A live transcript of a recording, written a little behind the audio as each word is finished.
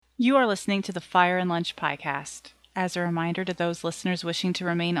You are listening to the Fire and Lunch podcast. As a reminder to those listeners wishing to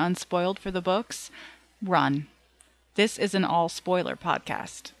remain unspoiled for the books, run. This is an all-spoiler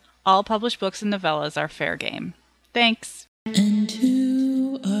podcast. All published books and novellas are fair game. Thanks. And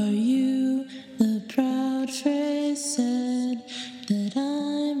who are you? The proud phrase said that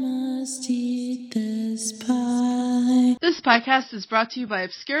I must eat this pie. This podcast is brought to you by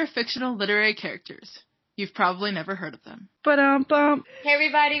obscure fictional literary characters. You've probably never heard of them. Ba-dum-bum. Hey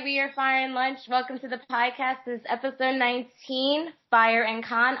everybody, we are Fire and Lunch. Welcome to the podcast. This is episode 19, Fire and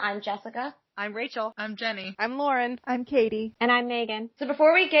Con. I'm Jessica. I'm Rachel. I'm Jenny. I'm Lauren. I'm Katie. And I'm Megan. So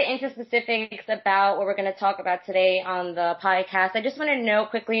before we get into specifics about what we're going to talk about today on the podcast, I just want to know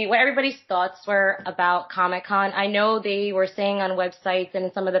quickly what everybody's thoughts were about Comic-Con. I know they were saying on websites and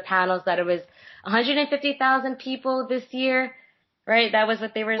in some of the panels that it was 150,000 people this year, right? That was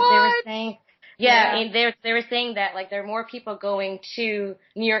what they were saying. Yeah, I mean, they were saying that like there are more people going to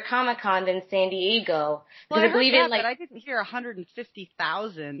New York Comic Con than San Diego. Well, I believe heard it, but I didn't hear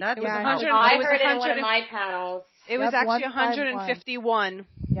 150,000. That was I heard it in one of my panels. It was actually 151.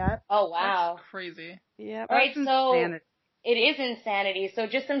 Yep. Oh wow, that's crazy. Yeah, right. So it is insanity. So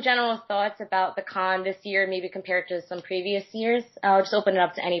just some general thoughts about the con this year, maybe compared to some previous years. I'll just open it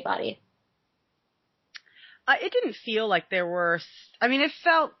up to anybody. It didn't feel like there were. I mean, it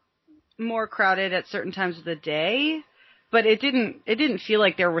felt more crowded at certain times of the day, but it didn't feel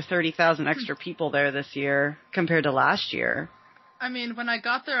like there were 30,000 extra people there this year compared to last year. I mean, when I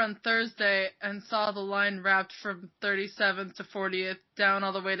got there on Thursday and saw the line wrapped from 37th to 40th down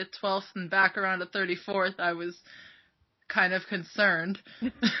all the way to 12th and back around to 34th, I was kind of concerned.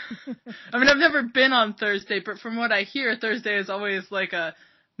 I mean, I've never been on Thursday, but from what I hear, Thursday is always like a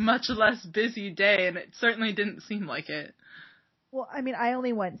much less busy day, and it certainly didn't seem like it. Well, I mean, I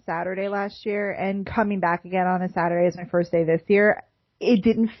only went Saturday last year, and coming back again on a Saturday is my first day this year. It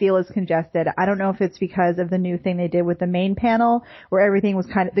didn't feel as congested. I don't know if it's because of the new thing they did with the main panel, where everything was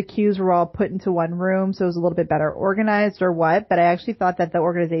the queues were all put into one room, so it was a little bit better organized or what, but I actually thought that the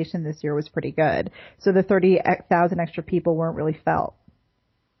organization this year was pretty good. So the 30,000 extra people weren't really felt.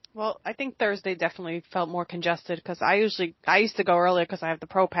 Well, I think Thursday definitely felt more congested because I used to go earlier because I have the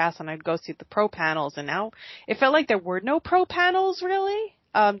pro pass and I'd go see the pro panels, and now it felt like there were no pro panels really.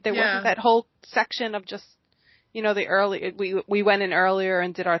 There wasn't that whole section of just, the early, we went in earlier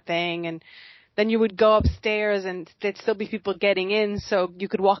and did our thing, and then you would go upstairs and there'd still be people getting in, so you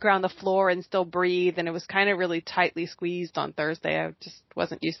could walk around the floor and still breathe, and it was kind of really tightly squeezed on Thursday. I just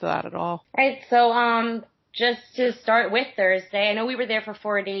wasn't used to that at all. Right, so just to start with Thursday, I know we were there for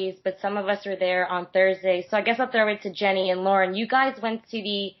 4 days, but some of us were there on Thursday. So I guess I'll throw it to Jenny and Lauren. You guys went to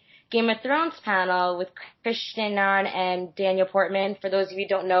the Game of Thrones panel with Christian Narn and Daniel Portman. For those of you who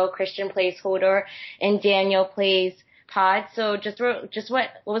don't know, Christian plays Hodor and Daniel plays Pod. So just what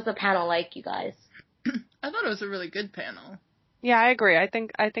was the panel like, you guys? I thought it was a really good panel. Yeah, I agree. I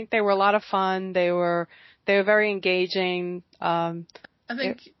think they were a lot of fun. They were very engaging. I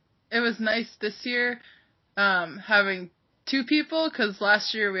think it was nice this year. Having two people, because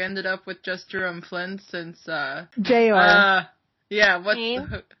last year we ended up with just Jerome Flynn since, JR.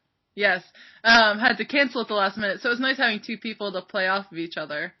 Yes. Had to cancel at the last minute, so it was nice having two people to play off of each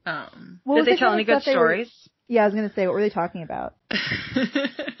other. Did they tell any good stories? Yeah, I was going to say, what were they talking about?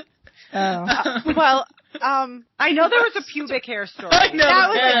 Well, I know there was a pubic hair story. I know that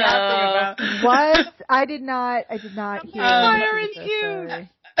was about. What? I did not hear Fire and Hugh.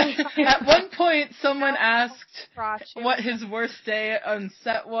 At one point, someone asked what his worst day on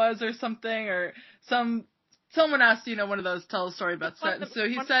set was or something, or someone asked, one of those tell a story about set, and so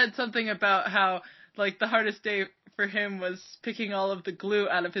he said something about how, like, the hardest day for him was picking all of the glue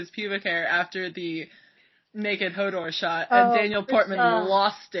out of his pubic hair after the naked Hodor shot, and Daniel Portman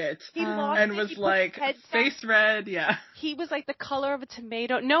lost it. He lost and it. was He like face red, yeah. He was like the color of a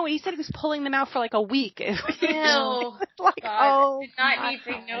tomato. No, he said he was pulling them out for like a week. Ew. Like, God, I did not need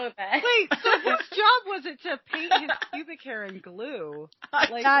to know that. Wait, so whose job was it to paint his pubic hair in glue?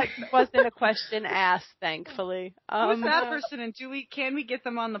 Like, that wasn't a question asked, thankfully. Who's that person, and can we get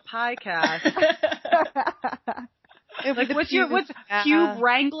them on the podcast? Like, what's Hugh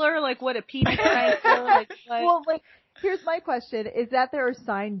Wrangler? Like, what, a penis wrangler? Like, well, like, here's my question. Is that their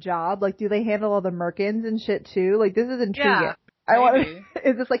assigned job? Like, do they handle all the merkins and shit, too? Like, this is intriguing. Yeah,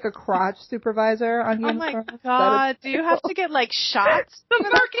 is this like a crotch supervisor on Game of Thrones? Oh, my God. Do you have to get, like, shots? The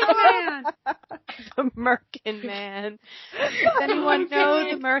Merkin Man! The Merkin Man. Does anyone know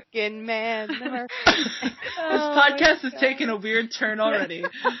the Merkin Man? This podcast is taking a weird turn already.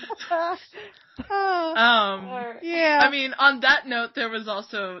 Yeah. I mean, on that note, there was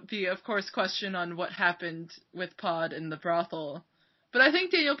also the, of course, question on what happened with Pod in the brothel. But I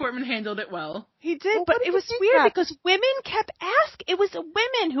think Daniel Portman handled it well. He did, but it was weird because women kept asking. It was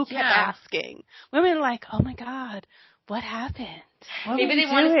women who kept asking. Women were like, "Oh my God, what happened? What Maybe they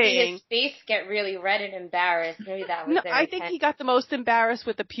want want to see his face get really red and embarrassed. Maybe that was I think he got the most embarrassed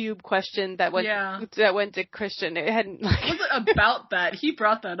with the pube question that went to Christian. It hadn't. Like, it wasn't about that. He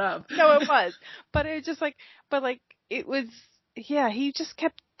brought that up. No, it was. But it was just like, it was. Yeah, he just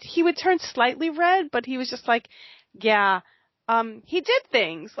kept. He would turn slightly red, but he was just like, yeah. He did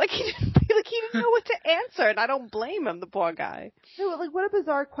things. Like, he didn't know what to answer, and I don't blame him, the poor guy. No, like, what a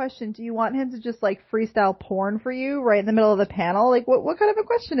bizarre question. Do you want him to just, like, freestyle porn for you right in the middle of the panel? Like, what kind of a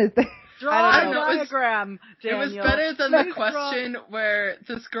question is this? Draw a diagram, Daniel. It was better than the question where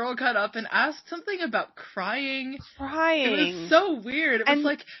this girl got up and asked something about crying. It was so weird. It was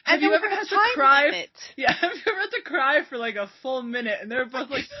like, have you ever had to cry? Yeah, have you ever had to cry for like a full minute? And they were both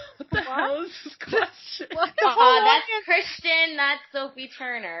like, what the hell is this question? That's Christian, that's Sophie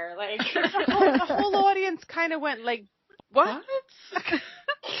Turner. Like the whole audience kind of went like, what?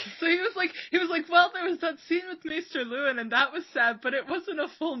 So he was like, well, there was that scene with Maester Luwin, and that was sad, but it wasn't a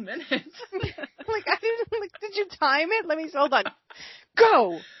full minute. Did you time it? Hold on.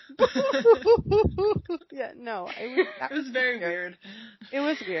 Go! Yeah, no. It was very weird. It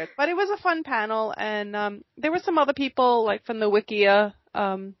was weird. But it was a fun panel, and there were some other people, like, from the Wikia,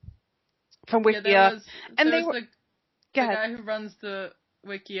 from Wikia. Yeah, there was the guy who runs the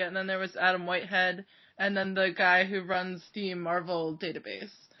Wikia, and then there was Adam Whitehead, and then the guy who runs the Marvel database.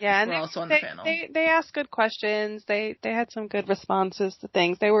 Yeah, and were also on the panel. They asked good questions. They had some good responses to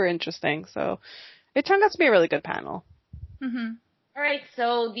things. They were interesting. So it turned out to be a really good panel. Mm-hmm. All right,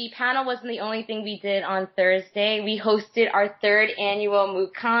 so the panel wasn't the only thing we did on Thursday. We hosted our 3rd annual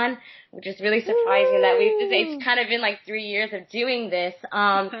MootCon, which is really surprising that it's kind of been like 3 years of doing this.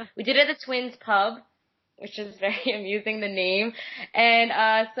 We did it at the Twins Pub, which is very amusing, the name. And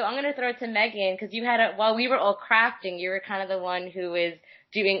so I'm going to throw it to Megan, because you had while we were all crafting, you were kind of the one who is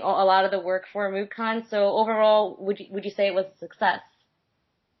doing a lot of the work for MootCon. So overall, would you say it was a success?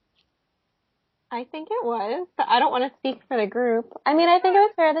 I think it was, but I don't want to speak for the group. I mean, I think it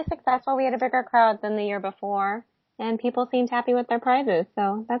was fairly successful. We had a bigger crowd than the year before, and people seemed happy with their prizes,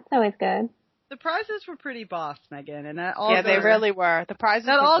 so that's always good. The prizes were pretty boss, Megan, and that they really were. The prizes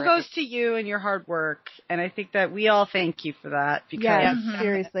that all goes to you and your hard work, and I think that we all thank you for that. Because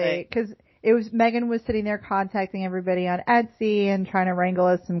seriously, because Megan was sitting there contacting everybody on Etsy and trying to wrangle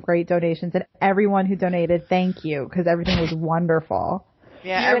us some great donations, and everyone who donated, thank you, because everything was wonderful.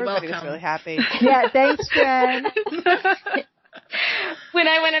 Yeah, everybody was really happy. Yeah, thanks, Jen. When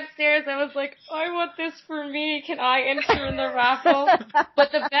I went upstairs, I was like, I want this for me. Can I enter in the raffle?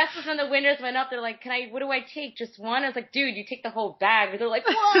 But the best was when the winners went up. They're like, what do I take? Just one? I was like, dude, you take the whole bag. They're like,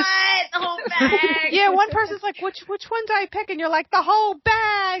 what? The whole bag? Yeah, one person's like, which one do I pick? And you're like, the whole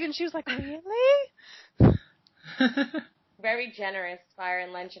bag. And she was like, really? Very generous Fire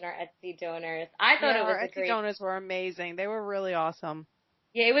and Lunch and our Etsy donors. I thought it was our Etsy donors were amazing. They were really awesome.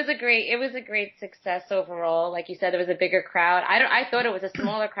 Yeah, it was a great success overall. Like you said, there was a bigger crowd. I thought it was a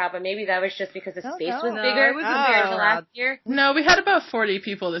smaller crowd, but maybe that was just because the space was bigger compared to last year. No, we had about 40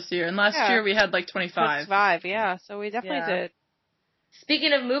 people this year, and last year we had like 25. 25, yeah. So we definitely did.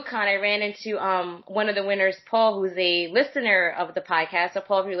 Speaking of MootCon, I ran into one of the winners, Paul, who's a listener of the podcast. So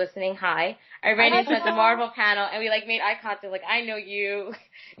Paul, if you're listening, hi. I ran into him at the Marvel panel, and we made eye contact. Like, I know you.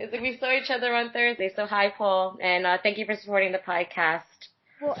 It's like we saw each other on Thursday. So hi, Paul, and thank you for supporting the podcast.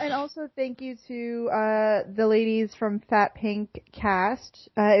 Well, and also thank you to the ladies from Fat Pink Cast.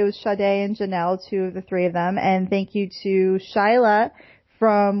 It was Sade and Janelle, 2 of the 3 of them. And thank you to Shyla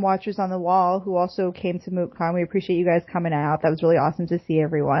from Watchers on the Wall, who also came to MootCon. We appreciate you guys coming out. That was really awesome to see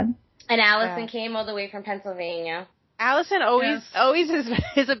everyone. And Allison came all the way from Pennsylvania. Allison always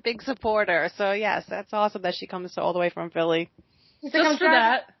is a big supporter. So, yes, that's awesome that she comes all the way from Philly. She's like, for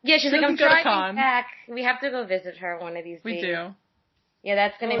that. Yeah, she's like, I'm driving back. We have to go visit her one of these days. We do. Yeah,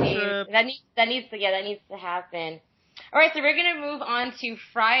 that's gonna be that needs to happen. All right, so we're gonna move on to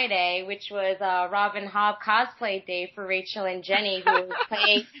Friday, which was Robin Hobb cosplay day for Rachel and Jenny, who was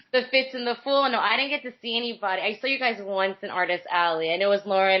playing the Fitz and the Fool. No, I didn't get to see anybody. I saw you guys once in Artist Alley. I know it was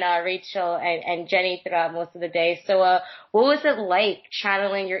Lauren, Rachel, and Jenny throughout most of the day. So, what was it like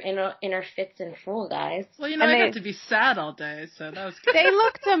channeling your inner Fitz and Fool, guys? Well, I got to be sad all day, so that was good. They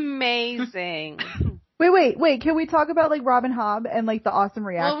looked amazing. Wait, can we talk about, like, Robin Hobb and, like, the awesome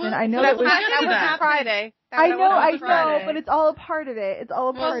reaction? Well, I know that was Friday. I know, but it's all a part of it. It's all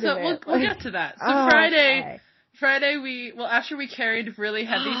a part of it. We'll get to that. So Friday, Friday, after we carried really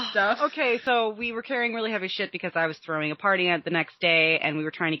heavy stuff. Okay, so we were carrying really heavy shit because I was throwing a party at the next day, and we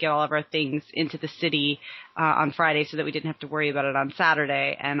were trying to get all of our things into the city on Friday so that we didn't have to worry about it on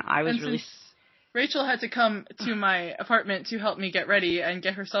Saturday, and I was really... Rachel had to come to my apartment to help me get ready and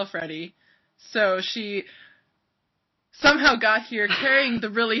get herself ready, so she somehow got here carrying the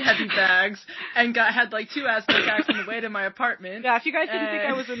really heavy bags and had like 2 asthma attacks on the way to my apartment. Yeah, if you guys didn't think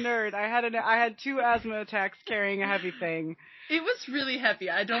I was a nerd, I had 2 asthma attacks carrying a heavy thing. It was really heavy.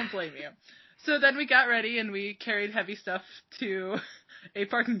 I don't blame you. So then we got ready and we carried heavy stuff to a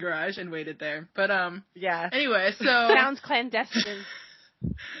parking garage and waited there. But yeah. Anyway, so sounds clandestine.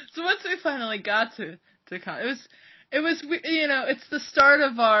 So once we finally got to con, it was, you know, it's the start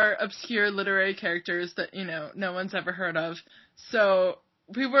of our obscure literary characters that, you know, no one's ever heard of. So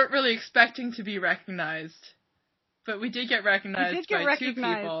we weren't really expecting to be recognized, but we did get recognized by 2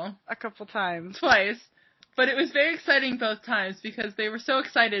 people. A couple times. Twice. But it was very exciting both times because they were so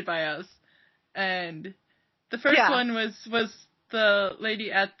excited by us. And the first one was the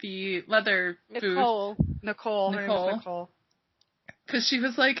lady at the leather booth. Nicole. Her name was Nicole. Because she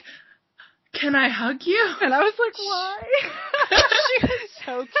was like, "Can I hug you?" And I was like, "Why?" She was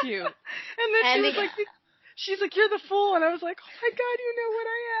so cute. And then she's like, "You're the fool." And I was like, "Oh my God, you know what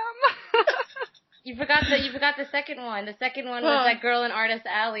I am." You forgot the second one. The second one was that girl in Artist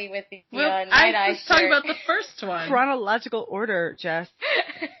Alley with the night I was talking about the first one. Chronological order, Jess.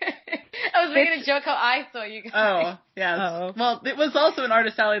 I was making a joke how I saw you guys. Oh, yes. Uh-oh. Well, it was also in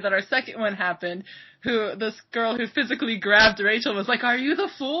Artist Alley that our second one happened. This girl who physically grabbed Rachel was like, "Are you the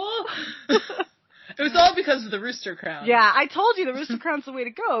fool?" It was all because of the rooster crown. Yeah, I told you the rooster crown's the way to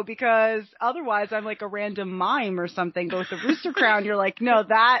go because otherwise I'm like a random mime or something. But with the rooster crown, you're like, no,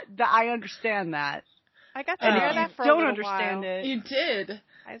 that I understand that. I got to hear that for a little understand while. it. You did.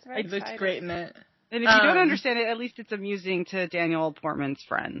 I was very excited. Looked great in it. And if you don't understand it, at least it's amusing to Daniel Portman's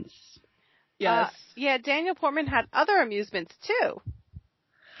friends. Yes. Yeah, Daniel Portman had other amusements too.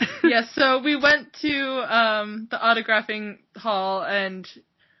 Yes, so we went to the autographing hall and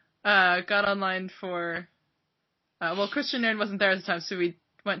got online for Christian Nairn wasn't there at the time, so we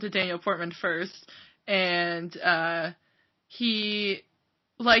went to Daniel Portman first, and he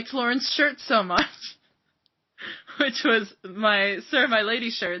liked Lauren's shirt so much, which was my Sir My Lady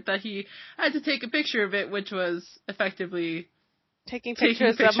shirt, that he had to take a picture of it, which was effectively taking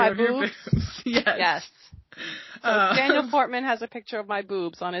pictures of my boobs. Yes. So Daniel Portman has a picture of my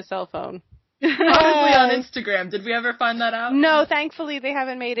boobs on his cell phone. Probably on Instagram. Did we ever find that out? No, thankfully they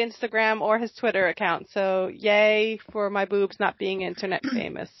haven't made Instagram or his Twitter account, so yay for my boobs not being internet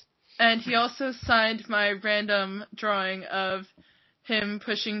famous. And he also signed my random drawing of him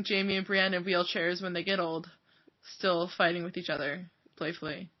pushing Jamie and Brienne in wheelchairs when they get old, still fighting with each other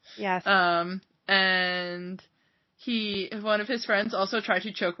playfully. Yes. And one of his friends also tried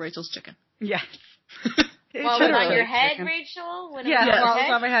to choke Rachel's chicken. Yes. Well, it was on your head, Rachel? Yeah, it was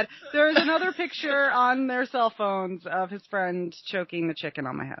on my head. There's another picture on their cell phones of his friend choking the chicken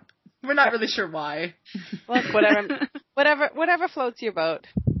on my head. We're not really sure why. Well, whatever floats your boat.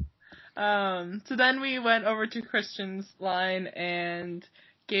 So then we went over to Christian's line and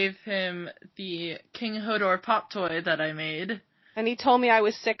gave him the King Hodor pop toy that I made. And he told me I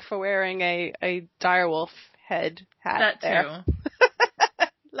was sick for wearing a direwolf head hat. That too.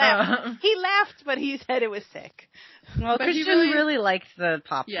 He laughed, but he said it was sick. Well, but Christian really liked the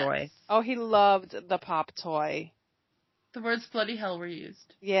pop toy. Oh, he loved the pop toy. The words bloody hell were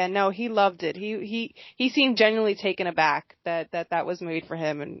used. Yeah, no, he loved it. He seemed genuinely taken aback that was made for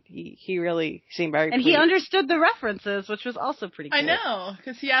him, and he really seemed very pleased. He understood the references, which was also pretty cool. I know,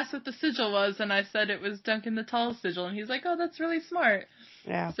 because he asked what the sigil was, and I said it was Duncan the Tall sigil, and he's like, "Oh, that's really smart."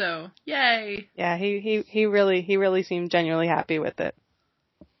 Yeah. So, yay. Yeah, he really seemed genuinely happy with it.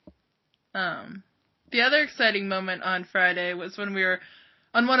 The other exciting moment on Friday was when we were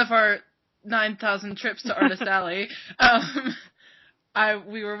on one of our 9,000 trips to Artist Alley.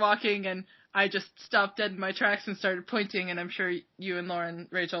 We were walking and I just stopped dead in my tracks and started pointing, and I'm sure you and Lauren,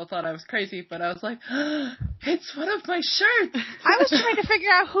 Rachel, thought I was crazy, but I was like, it's one of my shirts! I was trying to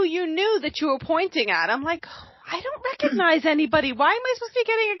figure out who you knew that you were pointing at. I'm like, I don't recognize anybody. Why am I supposed to be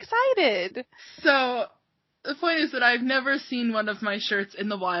getting excited? So, the point is that I've never seen one of my shirts in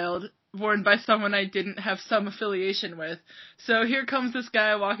the wild worn by someone I didn't have some affiliation with. So here comes this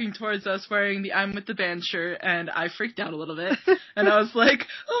guy walking towards us wearing the I'm with the band shirt, and I freaked out a little bit. And I was like,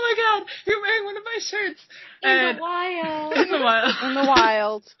 oh my god, you're wearing one of my shirts! In the wild. In the wild. In the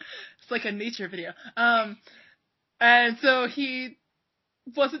wild. It's like a nature video. And so he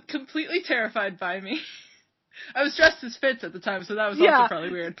wasn't completely terrified by me. I was dressed as Fitz at the time, so that was also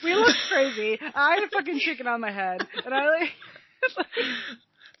probably weird. We looked crazy. I had a fucking chicken on my head, and I like.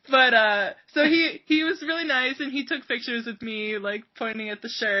 But, so he was really nice, and he took pictures with me, like, pointing at the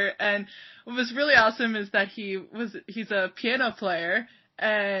shirt, and what was really awesome is that he's a piano player,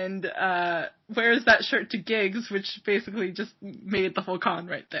 and, wears that shirt to gigs, which basically just made the whole con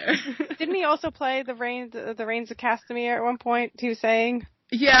right there. Didn't he also play the Reigns of Castamere at one point, he was saying?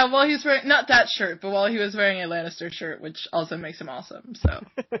 Yeah, well, he's wearing, not that shirt, but while he was wearing a Lannister shirt, which also makes him awesome, so.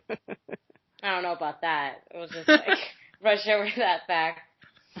 I don't know about that. It was just like, rush over that fact.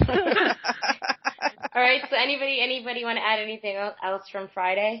 Alright, so anybody want to add anything else from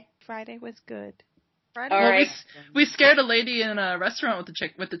Friday? Friday was good. Friday. All right. We scared a lady in a restaurant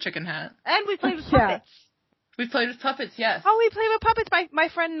with the chicken hat. And we played with puppets. We played with puppets, yes. Oh, we played with puppets. My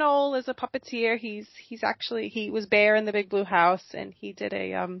friend Noel is a puppeteer. He was Bear in the Big Blue House, and he did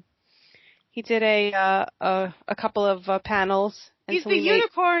a couple of panels. He's the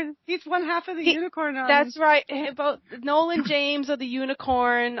unicorn. He's one half of the unicorn. That's right. Both Noel and James are the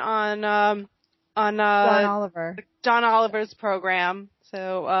unicorn on John Oliver. John Oliver's program.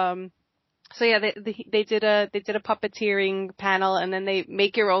 So yeah, they did a puppeteering panel, and then they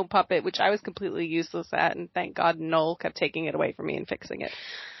make your own puppet, which I was completely useless at, and thank God Noel kept taking it away from me and fixing it.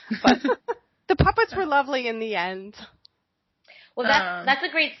 But the puppets were lovely in the end. Well, that's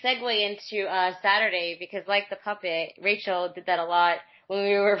a great segue into Saturday, because like the puppet, Rachel did that a lot when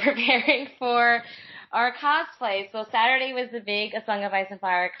we were preparing for our cosplay. So Saturday was the big A Song of Ice and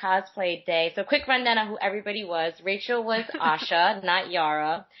Fire cosplay day. So quick rundown of who everybody was. Rachel was Asha, not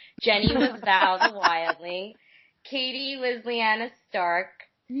Yara. Jenny was Val the Wildling. Katie was Lyanna Stark.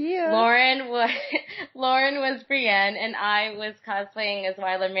 Yeah. Lauren was Brienne, and I was cosplaying as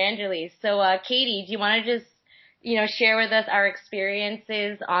Wyla Manderly. So Katie, do you want to just share with us our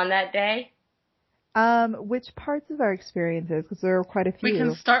experiences on that day? Which parts of our experiences? Because there were quite a few. We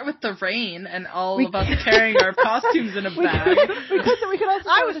can start with the rain and all of us carrying our costumes in a bag. We could also.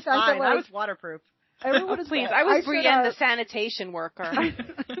 I was fine. I was waterproof. Please, I was Brienne, the sanitation worker.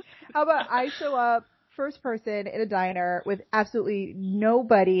 How about I show up first person in a diner with absolutely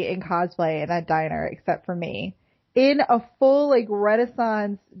nobody in cosplay in that diner except for me, in a full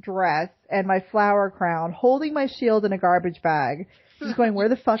Renaissance dress and my flower crown, holding my shield in a garbage bag, just going, where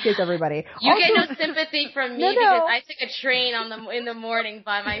the fuck is everybody? You get no sympathy from me because I took a train in the morning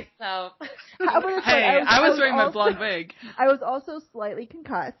by myself. Hey, I was wearing my blonde wig. I was also slightly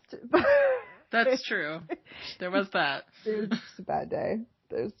concussed. That's true. There was that. It was just a bad day.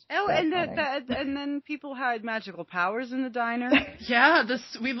 And then people had magical powers in the diner. Yeah,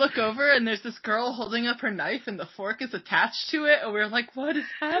 we look over and there's this girl holding up her knife and the fork is attached to it, and we're like, what is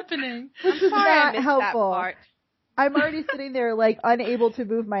happening? Which is not helpful. I'm already sitting there unable to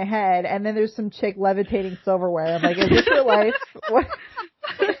move my head, and then there's some chick levitating silverware. I'm like, is this your life? What?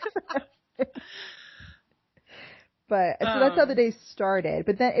 But so that's how the day started.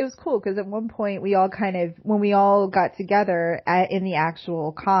 But then it was cool because at one point when we all got together in the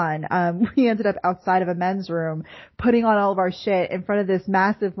actual con, we ended up outside of a men's room putting on all of our shit in front of this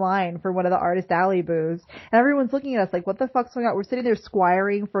massive line for one of the Artist Alley booths. And everyone's looking at us like, what the fuck's going on? We're sitting there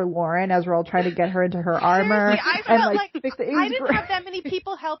squiring for Lauren as we're all trying to get her into her armor. I felt I didn't have that many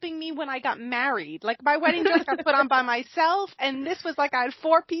people helping me when I got married. My wedding dress got put on by myself, and this was I had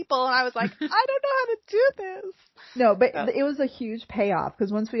 4 people, and I was like, I don't know how to do this. No, but it was a huge payoff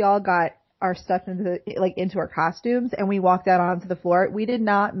because once we all got our stuff into our costumes and we walked out onto the floor, we did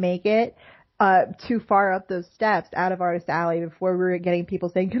not make it too far up those steps out of Artist Alley before we were getting people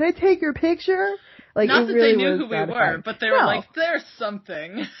saying, "Can I take your picture?" Not that they knew who we were, but they were like, "There's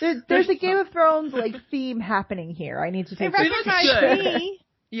something. There's a Game of Thrones theme happening here. I need to take." They recognized me.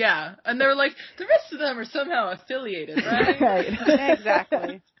 Yeah, and they were like, the rest of them are somehow affiliated, right? Right.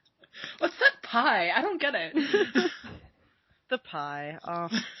 Exactly. What's that pie? I don't get it. The pie. Oh.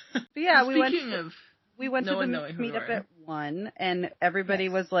 But yeah, we went to the meetup at 1, and everybody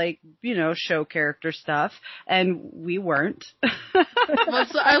was show character stuff, and we weren't. Well,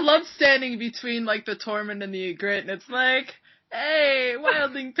 so I love standing between the Tormund and the Ygritte, and it's like, hey,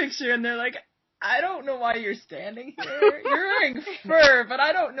 wildling picture, and they're like, I don't know why you're standing here. You're wearing fur, but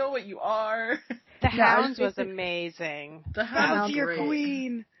I don't know what you are. The Hounds was amazing. The Hounds, your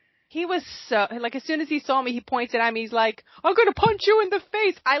queen. He was so, as soon as he saw me, he pointed at me, he's like, I'm gonna punch you in the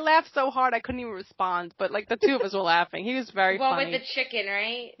face! I laughed so hard I couldn't even respond, but the two of us were laughing. He was very funny. With the chicken,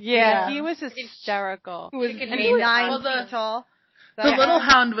 right? Yeah, he was hysterical. He was 9 feet tall. The Little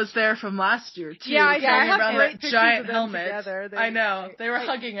Hound was there from last year too. Yeah, I have around great that pictures giant of them helmet. together. I know. They were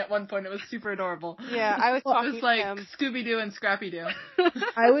hugging at one point. It was super adorable. Yeah, I was talking It was like to him. Scooby-Doo and Scrappy-Doo.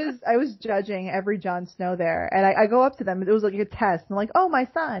 I was judging every Jon Snow there, and I go up to them. It was like a test. I'm like, "Oh, my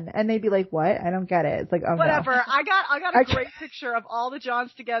son," and they'd be like, "What? I don't get it." It's like, "Oh, Whatever. no." I got a great picture of all the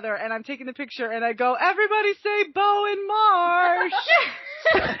Johns together, and I'm taking the picture, and I go, "Everybody say Bo and Marsh."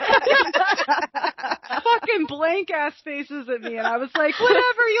 Fucking blank ass faces at me, and I was like,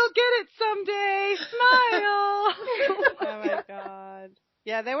 "Whatever, you'll get it someday. Smile." Oh my god.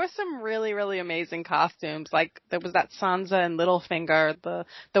 Yeah, there were some really, really amazing costumes. Like there was that Sansa and Littlefinger.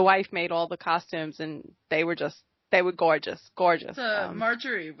 The wife made all the costumes, and they were gorgeous.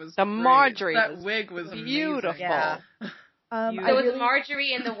 Marjorie was the great. Marjorie. That wig was beautiful. amazing. Yeah. So it was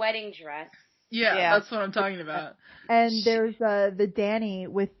Marjorie in the wedding dress. Yeah, that's what I'm talking about. And there's the Dany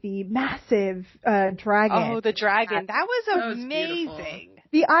with the massive dragon. Oh, the dragon. That was amazing. Beautiful.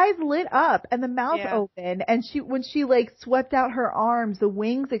 The eyes lit up and the mouth Yeah. opened, and when she like swept out her arms, the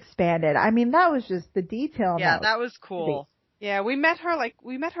wings expanded. I mean, that was just the detail. Yeah, that was cool. Yeah, we met her.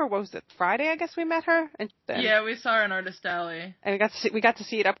 What was it, Friday? I guess we met her. And Yeah, we saw her in Artist Alley. And we got to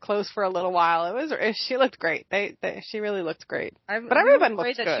see it up close for a little while. She looked great. She really looked great. But everyone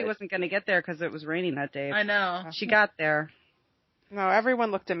looked good. That she wasn't going to get there because it was raining that day. I know. She got there. No, everyone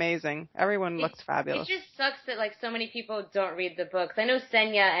looked amazing. Everyone looked fabulous. It just sucks that like so many people don't read the books. I know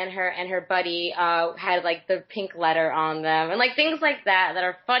Senya and her buddy had like the pink letter on them and like things like that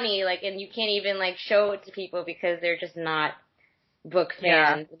are funny, like, and you can't even like show it to people because they're just not book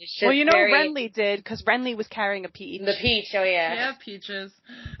fans. Yeah. It's just Well, you know Renly did because Renly was carrying a peach. The peach, oh yeah. Yeah, Peaches.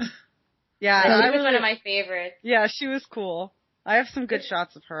 Yeah, She was one of my favorites. Yeah, she was cool. I have some good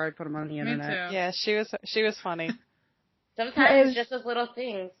shots of her. I put them on the internet. Me too. Yeah, she was funny. Sometimes it's just those little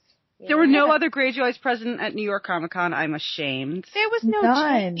things. There were no other Greyjoys present at New York Comic Con. I'm ashamed. There was no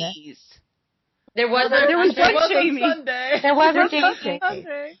None. Jamies. There was one on Jamie. Sunday. There was a Sunday.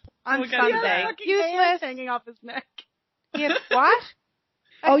 Jamie. On We'll get to Sunday. that. Useless. Hanging off his neck. He had what?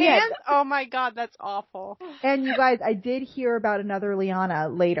 Oh, yeah. Hand? Oh my god, that's awful. And you guys, I did hear about another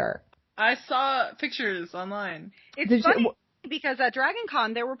Lyanna later. I saw pictures online. It's funny because at Dragon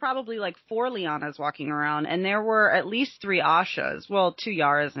Con there were probably like 4 Lyannas walking around, and there were at least 3 Ashas. Well, 2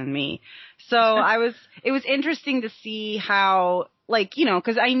 Yaras and me. So it was interesting to see how, like, you know,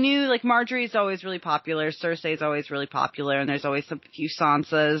 because I knew like Marjorie's always really popular, Cersei's always really popular, and there's always a few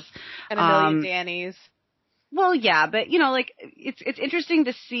Sansas And a million Dannys. Well, yeah, but you know, like it's interesting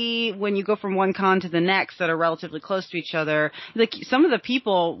to see when you go from one con to the next that are relatively close to each other. Like some of the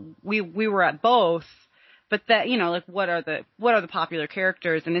people we were at both, but that, you know, like what are the popular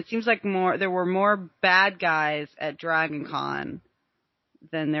characters? And it seems like there were more bad guys at Dragon Con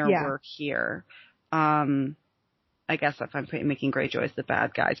than there were here. I guess if I'm making Greyjoys the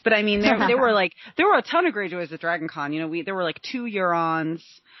bad guys, but I mean there were a ton of Greyjoys at Dragon Con. You know, there were like 2 Eurons.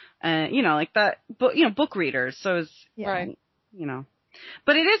 You know, like that, but, you know, book readers. So it's, right. You know,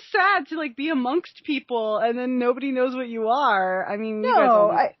 but it is sad to like be amongst people and then nobody knows what you are. I mean,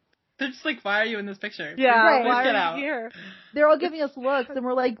 they're just like, why are you in this picture? Yeah, right. why Get are out. you here? They're all giving us looks, and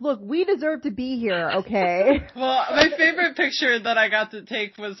we're like, look, we deserve to be here, okay? Well, my favorite picture that I got to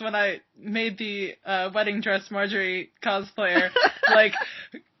take was when I made the wedding dress Marjorie cosplayer, like,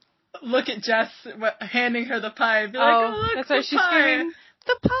 look at Jess handing her the pie, and be like, oh look, that's the why she's pie. giving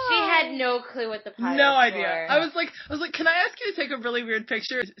the pie. She had no clue what the pie No was idea. for. I was like, can I ask you to take a really weird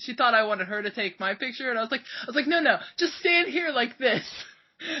picture? She thought I wanted her to take my picture, and I was like, no, just stand here like this.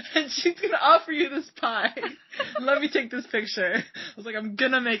 And she's gonna offer you this pie. Let me take this picture. I was like, I'm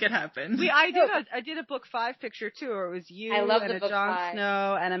gonna make it happen. I did a book 5 picture too, where it was you I love and the a book Jon 5.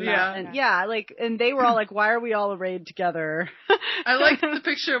 Snow and a Yeah. and they were all like, why are we all arrayed together? I liked the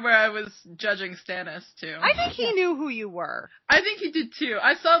picture where I was judging Stannis too. I think he knew who you were. I think he did too.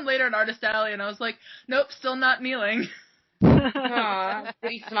 I saw him later in Artist Alley, and I was like, nope, still not kneeling. Aw.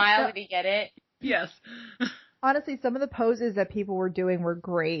 Did he smile? Did he get it? Yes. Honestly, some of the poses that people were doing were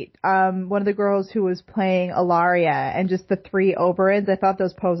great. One of the girls who was playing Ilaria and just the 3 Oberons, I thought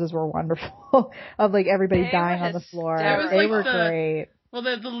those poses were wonderful. Of like everybody dying on the floor. They were great. Well,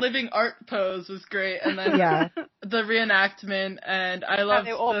 the living art pose was great, and then the reenactment, and I loved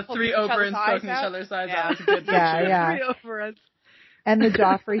the 3 Oberons poking each other's eyes out. It was a good picture. Yeah. 3 Oberons. And the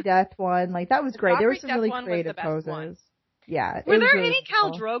Joffrey death one, like that was great. There were Joffrey some death really one was creative the best poses. one. Yeah. Were it was there really any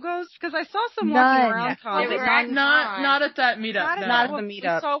cool. Khal Drogos? Because I saw some None. walking around. They But were Not at that meetup. Not no. at the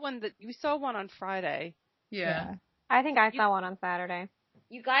meetup. We saw one on Friday. Yeah. I think I saw one on Saturday.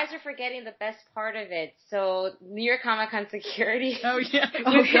 You guys are forgetting the best part of it. So, New York Comic Con security. Oh, yeah.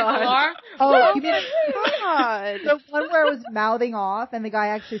 Oh, God. Oh, you mean God. the one where I was mouthing off and the guy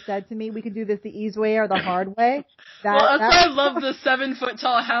actually said to me, we could do this the easy way or the hard way? Well, that's why I love the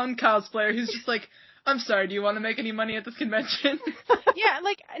 7-foot-tall Hound cosplayer who's just like, I'm sorry, do you want to make any money at this convention? Yeah,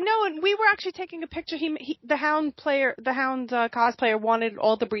 like, no, and we were actually taking a picture. The Hound cosplayer wanted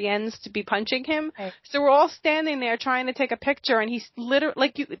all the Briennes to be punching him. Right. So we're all standing there trying to take a picture, and he's literally,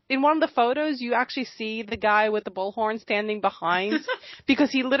 like, in one of the photos, you actually see the guy with the bullhorn standing behind, because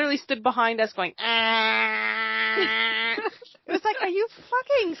he literally stood behind us going, ah. It was like, are you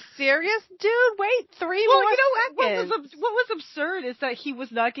fucking serious, dude? Wait 3 more seconds. What was absurd is that he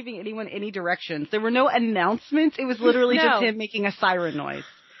was not giving anyone any directions. There were no announcements. It was literally just him making a siren noise.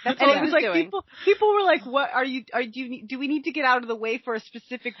 That's and all it was he was like doing. people were like, "What do we need to get out of the way for a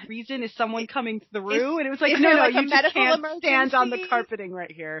specific reason? Is someone coming through?" And it was like, "No, like you a just medical can't emergency? stand on the carpeting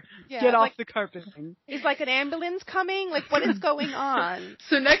right here. Yeah, get off like- the carpeting." Is like an ambulance coming? Like, what is going on?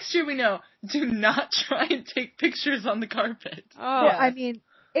 So next year we know, do not try and take pictures on the carpet. Oh, Well, I mean,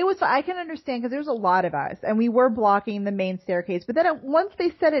 it was, I can understand because there's a lot of us and we were blocking the main staircase, but then once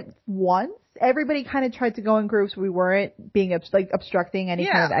they said it once, everybody kind of tried to go in groups. We weren't being obstructing any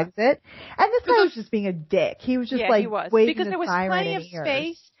kind of exit. And this guy was just being a dick. He was just he was. waving Because the there was siren plenty in of ears.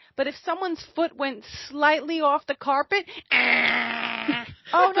 space, but if someone's foot went slightly off the carpet,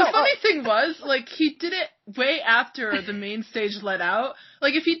 Oh no! The funny thing was, like, he did it way after the main stage let out.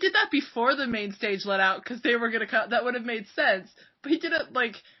 Like, if he did that before the main stage let out, because they were gonna cut, that would have made sense. But he did it,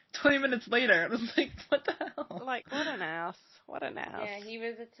 like, 20 minutes later. It was like, what the hell? like, what an ass. What an ass. Yeah, he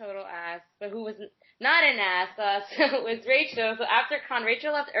was a total ass. But who was not an ass, so it was Rachel. So after con,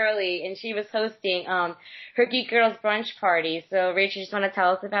 Rachel left early, and she was hosting her Geek Girls brunch party. So Rachel, just want to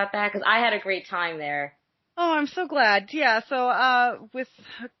tell us about that? Because I had a great time there. Oh, I'm so glad. Yeah, so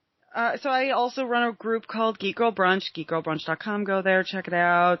so I also run a group called Geek Girl Brunch, geekgirlbrunch.com. Go there, check it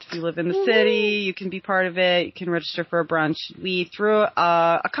out. If you live in the city, you can be part of it. You can register for a brunch. We threw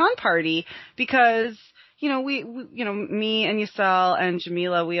a con party because, we me and Yasel and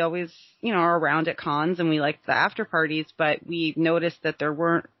Jamila, we always, are around at cons and we like the after parties, but we noticed that there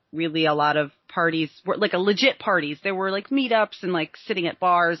weren't really a lot of parties, like a legit parties. There were like meetups and like sitting at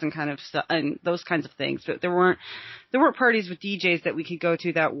bars and kind of stuff and those kinds of things. But there weren't parties with DJs that we could go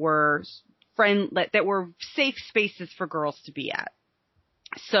to that were that were safe spaces for girls to be at.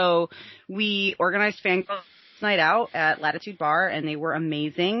 So we organized Fangirls Night Out at Latitude Bar, and they were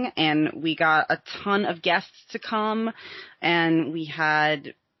amazing. And we got a ton of guests to come, and we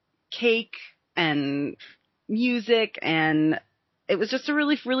had cake and music, and it was just a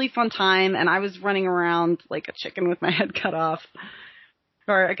really, really fun time, and I was running around like a chicken with my head cut off.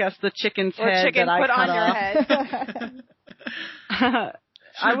 Or I guess the chicken's head chicken that I put cut on off. your head.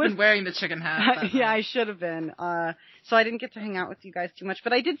 I was wearing the chicken hat. Yeah, I should have been. So I didn't get to hang out with you guys too much,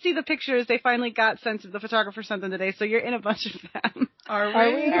 but I did see the pictures. They finally got sent to the photographer sent them today, so you're in a bunch of them. Are we? Are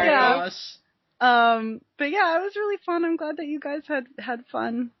we? Oh, Yeah. gosh. But yeah, it was really fun. I'm glad that you guys had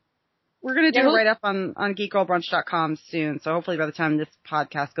fun. We're going to do Yeah, a write-up on geekgirlbrunch.com soon, so hopefully by the time this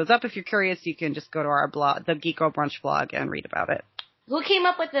podcast goes up, if you're curious, you can just go to our blog, the Geek Girl Brunch blog, and read about it. Who came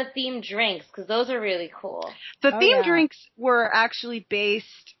up with the themed drinks? Because those are really cool. The theme yeah. drinks were actually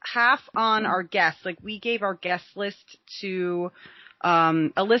based half on our guests. Like, we gave our guest list to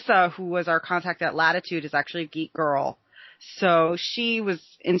Alyssa, who was our contact at Latitude, is actually a geek girl. So she was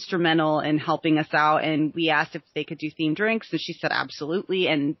instrumental in helping us out, and we asked if they could do themed drinks, and she said absolutely,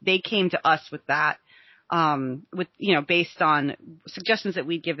 and they came to us with that, based on suggestions that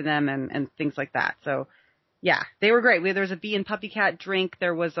we'd given them and things like that. So, yeah, they were great. There was a bee and puppy cat drink,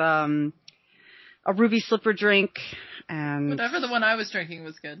 there was a ruby slipper drink, and Whatever the one I was drinking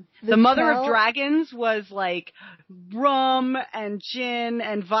was good. the Mother of Dragons was like rum and gin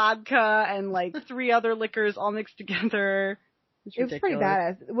and vodka and like 3 other liquors all mixed together. It was pretty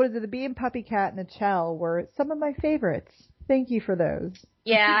badass. What is it? The Bee and Puppy Cat and the Chell were some of my favorites. Thank you for those.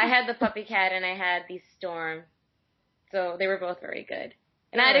 Yeah, I had the puppy cat and I had the Storm. So they were both very good.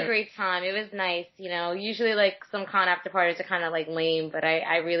 And I had a great time. It was nice, Usually like some con after parties are kind of like lame, but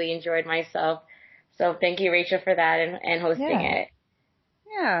I really enjoyed myself. So thank you, Rachel, for that and hosting it.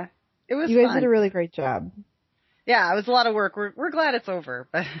 Yeah, it was. You guys fun. did a really great job. Yeah, it was a lot of work. We're glad it's over.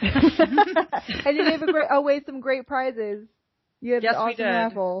 But And you gave away some great prizes. You had Yes, an we awesome did.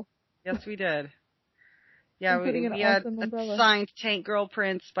 raffle. yes, we did. Yeah, Including an we had awesome a umbrella. signed Tank Girl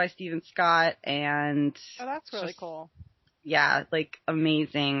prints by Steven Scott, and Oh, that's really cool. yeah, like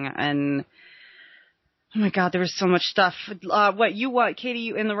amazing. And oh my God, there was so much stuff. What you won,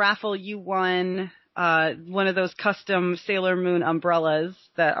 Katie? In the raffle, you won one of those custom Sailor Moon umbrellas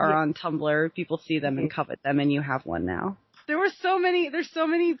that are on Tumblr. People see them and covet them, and you have one now. There's so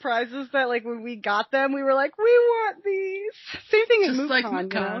many prizes that, like, when we got them, we were like, we want these. Same thing at MootCon. Like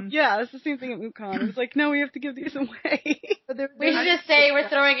MootCon. Yeah, it's the same thing at MootCon. It was like, no, we have to give these away. We should just say we're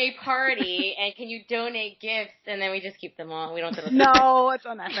throwing a party, and can you donate gifts, and then we just keep them all. We don't have to. No, it's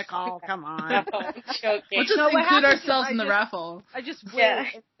unethical. Come on. No, I'm joking. We'll just include ourselves in the raffle. I just win,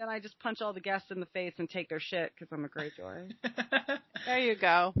 and then I just punch all the guests in the face and take their shit because I'm a Greyjoy. There you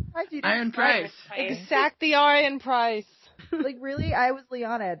go. Iron Price. Exact the iron price. Like, really? I was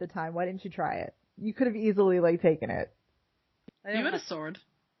Liana at the time. Why didn't you try it? You could have easily, like, taken it. You had a sword.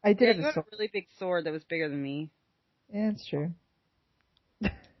 I did have you a had sword. a really big sword that was bigger than me. Yeah, it's true. All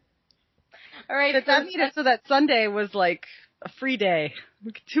right. But that made it so that Sunday was, like, a free day.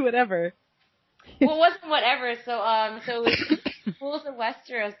 We could do whatever. Well, it wasn't whatever. So it was Fools of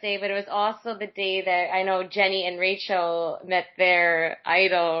Westeros Day, but it was also the day that I know Jenny and Rachel met their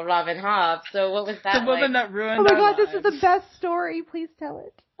idol, Robin Hobb. So what was that The woman that ruined Oh my our god, this is lives. the best story. Please tell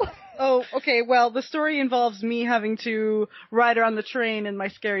it. Oh, okay, well, the story involves me having to ride around the train in my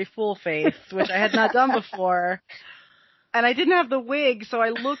scary fool face, which I had not done before. And I didn't have the wig, so I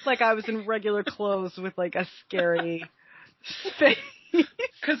looked like I was in regular clothes with, like, a scary face.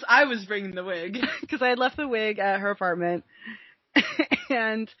 Because I was bringing the wig. Because I had left the wig at her apartment.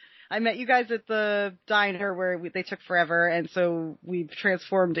 And I met you guys at the diner where they took forever, and so we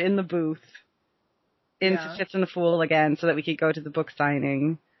transformed in the booth into Fitz and the Fool again so that we could go to the book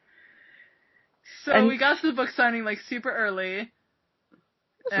signing. So we got to the book signing, like, super early.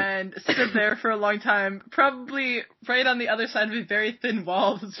 And stood there for a long time, probably right on the other side of a very thin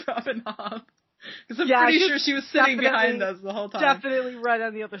wall was Robin Hobb. Because I'm pretty sure she was sitting behind us the whole time. Definitely right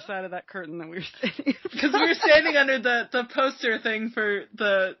on the other side of that curtain that we were sitting. Because we were standing under the poster thing for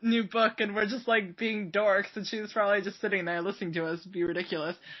the new book, and we're just, like, being dorks, and she was probably just sitting there listening to us. It'd be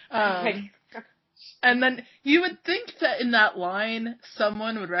ridiculous. And then you would think that in that line,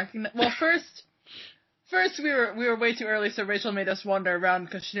 someone would recognize... Well, First, we were way too early, so Rachel made us wander around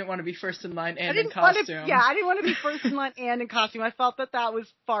because she didn't want to be first in line and in costume. I didn't want to be first in line and in costume. I felt that was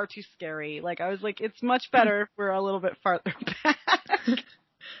far too scary. Like, I was like, it's much better if we're a little bit farther back.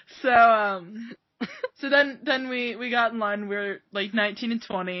 So then we got in line. We were like 19 and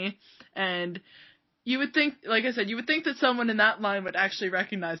 20, and you would think, like I said, you would think that someone in that line would actually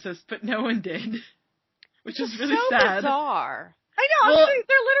recognize us, but no one did, which is really sad. Bizarre. I know, they're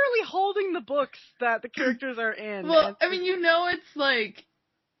literally holding the books that the characters are in. Well, I mean, it's like,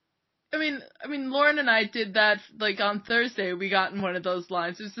 I mean, Lauren and I did that, like, on Thursday, we got in one of those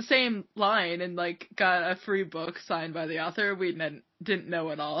lines. It was the same line, and, like, got a free book signed by the author we didn't know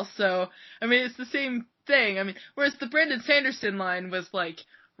at all. So, I mean, it's the same thing. I mean, whereas the Brandon Sanderson line was, like,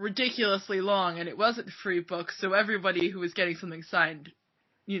 ridiculously long, and it wasn't a free book, so everybody who was getting something signed,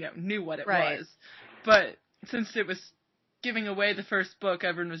 knew what it was. But since it was giving away the first book,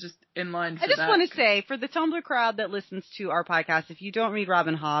 everyone was just in line for that. I just want to say, for the Tumblr crowd that listens to our podcast, if you don't read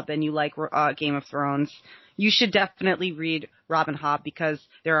Robin Hobb and you like Game of Thrones, you should definitely read Robin Hobb because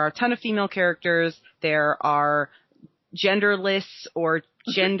there are a ton of female characters, there are genderless or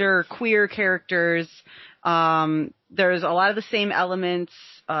gender queer characters, there's a lot of the same elements,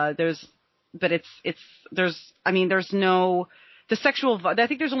 there's no... I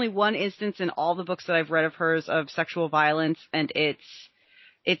think there's only one instance in all the books that I've read of hers of sexual violence, and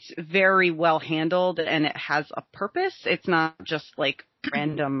it's very well handled, and it has a purpose. It's not just, like,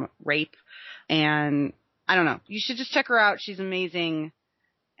 random rape. And, I don't know. You should just check her out. She's amazing.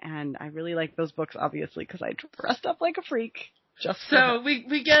 And I really like those books, obviously, because I dressed up like a freak. So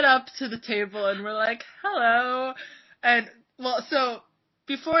we get up to the table, and we're like, hello. And,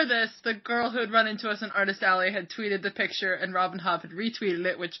 before this, the girl who had run into us in Artist Alley had tweeted the picture, and Robin Hobb had retweeted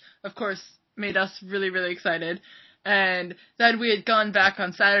it, which, of course, made us really, really excited. And then we had gone back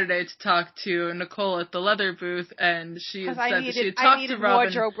on Saturday to talk to Nicole at the leather booth, and she had said that she had talked to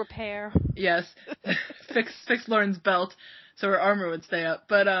Robin. Wardrobe repair. Yes. fix Lauren's belt so her armor would stay up.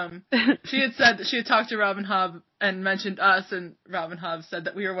 But she had said that she had talked to Robin Hobb and mentioned us, and Robin Hobb said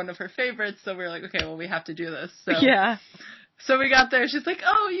that we were one of her favorites, so we were like, okay, well, we have to do this. So. Yeah. So we got there, she's like,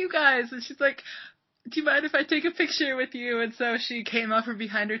 oh, you guys, and she's like, do you mind if I take a picture with you? And so she came up from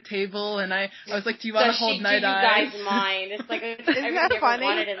behind her table, and I was like, do you want to hold Night Eyes? So she guys mind. It's like everything I ever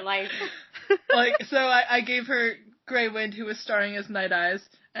wanted in life. So I gave her Grey Wind, who was starring as Night Eyes,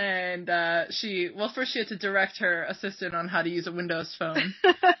 and first she had to direct her assistant on how to use a Windows phone.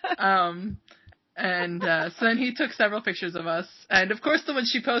 And so then he took several pictures of us. And of course the one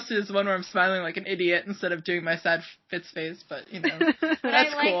she posted is the one where I'm smiling like an idiot instead of doing my sad Fitz face, but But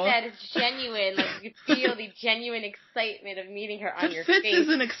that's I like cool. that. It's genuine. Like, you feel the genuine excitement of meeting her on But your Fitz face.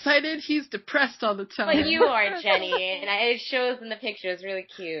 isn't excited, he's depressed all the time. But you are, Jenny, and it shows in the picture. It's really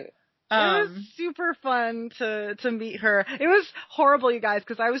cute. It was super fun to meet her. It was horrible, you guys,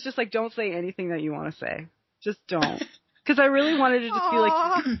 because I was just like, don't say anything that you want to say. Just don't. Because I really wanted to just be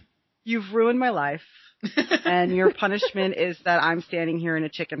like, you've ruined my life, and your punishment is that I'm standing here in a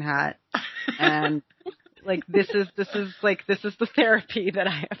chicken hat, and like this is the therapy that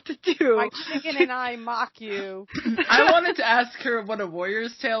I have to do. My chicken and I mock you. I wanted to ask her what a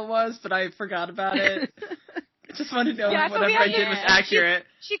warrior's tale was, but I forgot about it. I just wanted to know whatever I did was accurate.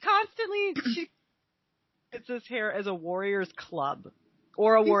 She constantly gets his hair as a warrior's club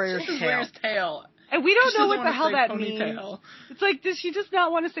or a warrior's tail. Warrior's tail. And we don't She know doesn't what the hell wanna that say means. ponytail. It's like, does she just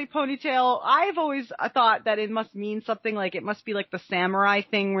not want to say ponytail? I've always thought that it must mean something like, it must be like the samurai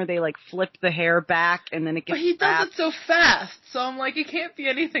thing where they like flip the hair back and then it gets But he wrapped. does it so fast, so I'm like, it can't be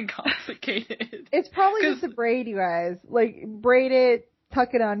anything complicated. It's probably just a braid, you guys. Like, braid it,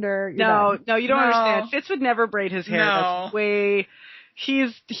 tuck it under. You're No, done. no, you don't No. understand. Fitz would never braid his hair. No. That's way,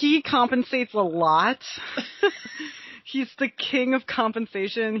 he compensates a lot. He's the king of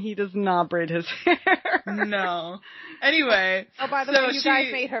compensation. He does not braid his hair. No. Anyway. Oh, by the so way, you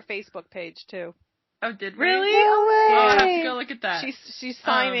guys made her Facebook page too. Oh, did we? Really? No Oh, I have to way. go look at that. She's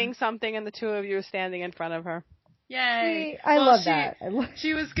signing something, and the two of you are standing in front of her. Yay. I Well, love that.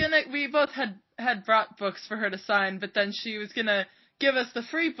 She was we both had brought books for her to sign, but then she was gonna give us the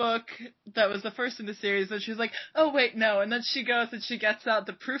free book that was the first in the series, and she was like, oh wait, no, and then she goes and she gets out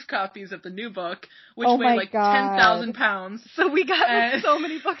the proof copies of the new book, which Oh weigh my like God. 10,000 pounds. So we got And- so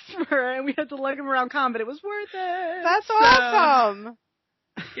many books from her, and we had to lug them around con, but it was worth it. That's awesome.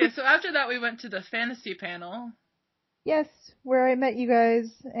 Yeah, so after that we went to the fantasy panel. Yes, where I met you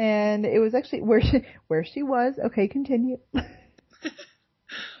guys, and it was actually where she was. Okay, continue.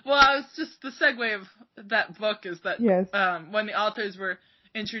 Well, I was just, the segue of that book is that Yes. when the authors were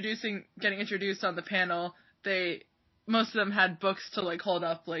getting introduced on the panel, most of them had books to like hold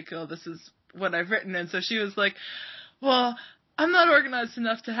up, like, oh, this is what I've written, and so she was like, well, I'm not organized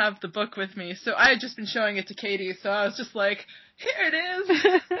enough to have the book with me, so I had just been showing it to Katie, so I was just like, here it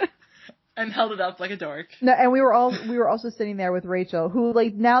is, and held it up like a dork. No, and we were also sitting there with Rachel, who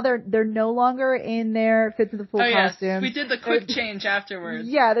like now they're no longer in their Fits of the Fool Oh yes, costumes. we did the quick change afterwards.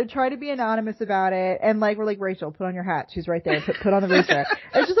 Yeah, they're trying to be anonymous about it, and like we're like, Rachel, put on your hat. She's right there. Put on the rooster.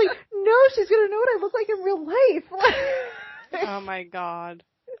 And she's like, no, she's gonna know what I look like in real life. Oh my God.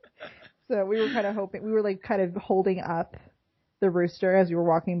 So we were kind of hoping, we were like kind of holding up the rooster as we were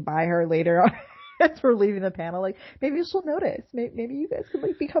walking by her later on. As we're leaving the panel, like, maybe she'll notice. Maybe you guys could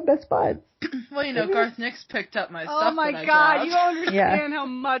like become best buds. Well, you know, Garth Nix picked up my stuff. Oh my that I God, dropped. you don't understand how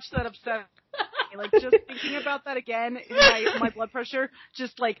much that upset me. Like, just thinking about that again, my blood pressure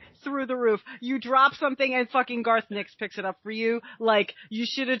just like through the roof. You drop something and fucking Garth Nix picks it up for you. Like, you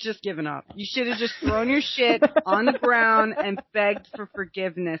should have just given up. You should have just thrown your shit on the ground and begged for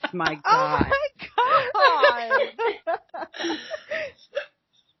forgiveness, my God. Oh my God.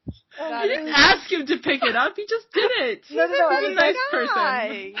 I didn't ask him to pick it up. He just did it. No, He's a nice person.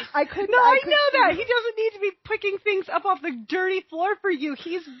 I couldn't. No, I know that. He doesn't need to be picking things up off the dirty floor for you.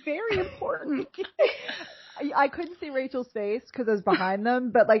 He's very important. I couldn't see Rachel's face because I was behind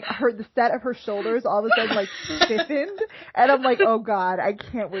them, but like the set of her shoulders all of a sudden like stiffened, and I'm like, oh God, I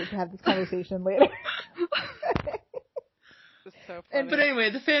can't wait to have this conversation later. It's so funny. But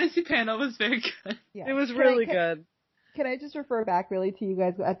anyway, the fantasy panel was very good. Yeah. It was really good. Can I just refer back really to you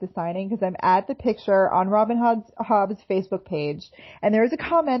guys at the signing, because I'm at the picture on Robin Hobb's Facebook page, and there is a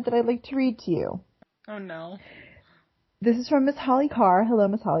comment that I'd like to read to you. Oh no. This is from Miss Holly Carr. Hello,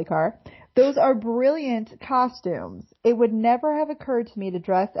 Miss Holly Carr. Those are brilliant costumes. It would never have occurred to me to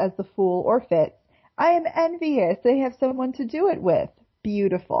dress as the Fool or Fitz. I am envious they have someone to do it with.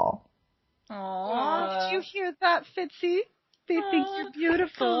 Beautiful. Aww. Did you hear that, Fitzy? They think you're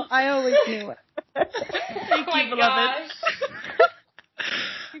beautiful. I always knew it. Thank Oh my you, beloved.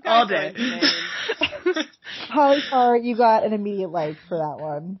 You guys All are day. insane. Holly Carr, you got an immediate like for that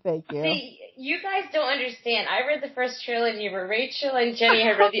one. Thank you. See, you guys don't understand. I read the first trilogy, but Rachel and Jenny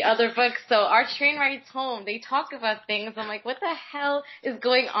have read the other books, so our train rides home, they talk about things. I'm like, what the hell is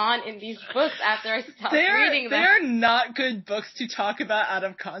going on in these books after I stopped reading They them? are not good books to talk about out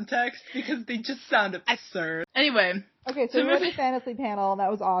of context because they just sound absurd. Anyway, Okay, so we went to fantasy panel, and that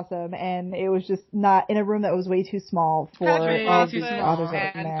was awesome, and it was just not in a room that was way too small for Patrick all Wilson these authors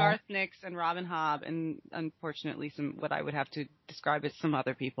that were and there. Garth Nix and Robin Hobb, and unfortunately what I would have to describe as some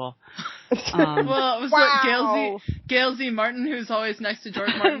other people. Well, it was what, Gail Z. Martin, who's always next to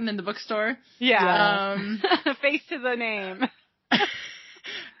George Martin in the bookstore. Yeah. Face to the name.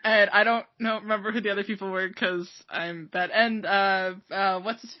 And I don't remember who the other people were because I'm bad. And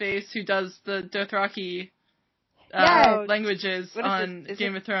what's his face who does the Dothraki languages on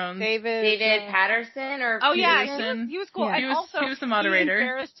Game of Thrones? David Patterson or Peterson? He was cool. Yeah. And He was the moderator. He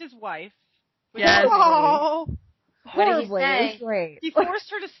embarrassed his wife. Yes. Horribly. It was great. He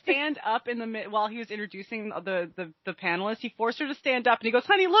forced her to stand up while he was introducing the panelists. He forced her to stand up, and he goes,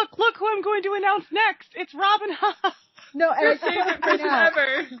 "Honey, look who I'm going to announce next. It's Robin Hobb." No, and Your favorite person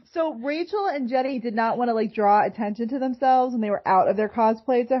ever. So Rachel and Jenny did not want to draw attention to themselves when they were out of their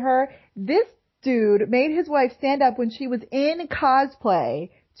cosplay to her. This dude made his wife stand up when she was in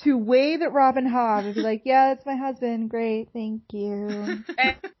cosplay to wave at Robin Hobb and be like, "Yeah, that's my husband. Great, thank you."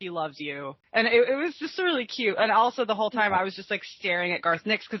 And he loves you. And it was just really cute. And also the whole time I was just staring at Garth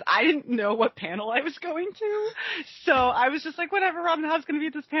Nix because I didn't know what panel I was going to. So I was just like, whatever, Robin Hobb's going to be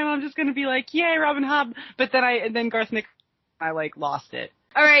at this panel, I'm just going to be like, yay, Robin Hobb. But then Garth Nix, I lost it.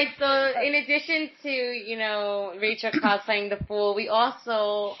 All right, so in addition to, Rachel cosplaying the Fool, we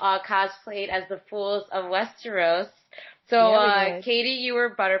also cosplayed as the Fools of Westeros. So, Katie, you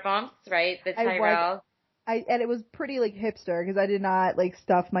were Butterbumps, right? The Tyrell. And it was pretty hipster because I did not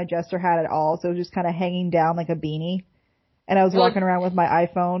stuff my jester hat at all, so it was just kind of hanging down like a beanie. And I was walking around with my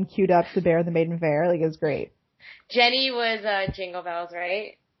iPhone queued up to Bear and the Maiden Fair. It was great. Jenny was Jingle Bells,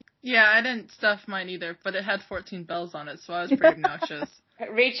 right? Yeah, I didn't stuff mine either, but it had 14 bells on it, so I was pretty obnoxious.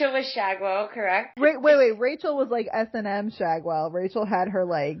 Rachel was Shagwell, correct? Wait. Rachel was S&M Shagwell. Rachel had her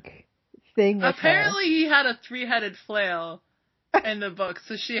thing with Apparently he had a 3-headed flail in the book,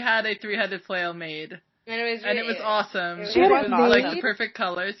 so she had a 3-headed flail made. And it was awesome. She had it made? The perfect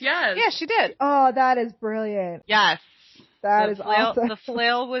colors. Yes. Yeah, she did. Oh, that is brilliant. Yes. That is awesome. The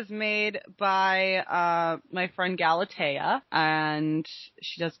flail was made by my friend Galatea, and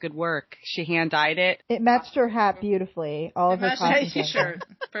she does good work. She hand dyed it. It matched her hat beautifully. All of her costumes. T-shirt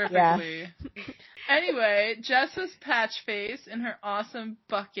perfectly. Yeah. Anyway, Jess was Patchface in her awesome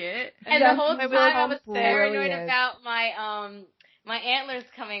bucket. And the whole time I was paranoid about my antlers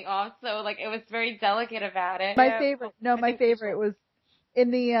coming off, so it was very delicate about it. My favorite was in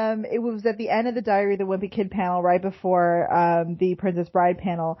the it was at the end of the Diary of the Wimpy Kid panel, right before the Princess Bride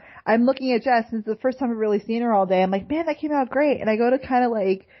panel. I'm looking at Jess, and it's the first time I've really seen her all day. I'm like, man, that came out great. And I go to kind of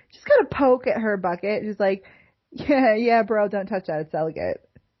poke at her bucket. She's like, yeah, bro, don't touch that. It's delicate.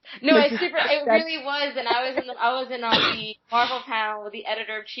 No, it really was, and I was in the Marvel panel with the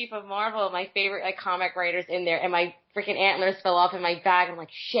editor-in-chief of Marvel, my favorite comic writers in there, and my freaking antlers fell off in my bag. I'm like,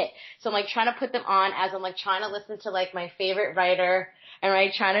 shit. So I'm trying to put them on as I'm trying to listen to my favorite writer,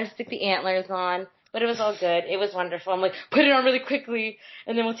 and trying to stick the antlers on. But it was all good. It was wonderful. I'm like, put it on really quickly,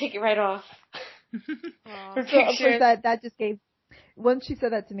 and then we'll take it right off. For pictures. So, of course, that just gave. Once she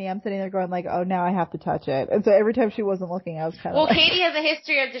said that to me, I'm sitting there going oh, now I have to touch it. And so every time she wasn't looking, I was kind of Katie has a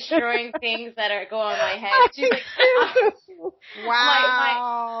history of destroying things that go on my head. She's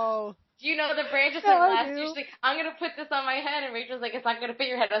wow. Do you know the branches last year? She's like, I'm going to put this on my head. And Rachel's like, it's not going to fit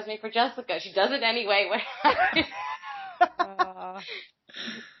your head. It was made for Jessica. She does it anyway.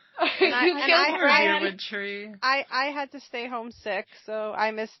 I had to stay home sick, so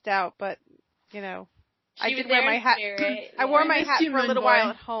I missed out, but, I did wear my hat. I wore my hat for a little while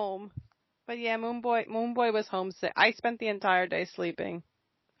at home. But yeah, Moonboy was homesick. I spent the entire day sleeping.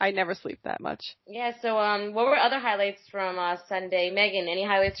 I never sleep that much. Yeah, so what were other highlights from Sunday? Megan, any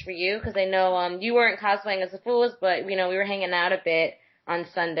highlights for you? Because I know you weren't cosplaying as the Fools, but, we were hanging out a bit on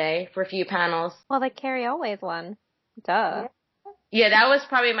Sunday for a few panels. Well, Carrie always won. Duh. Yeah, that was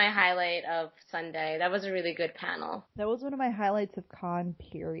probably my highlight of Sunday. That was a really good panel. That was one of my highlights of con,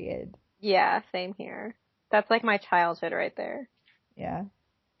 period. Yeah, same here. That's my childhood right there. Yeah.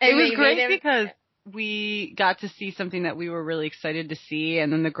 It was great because we got to see something that we were really excited to see,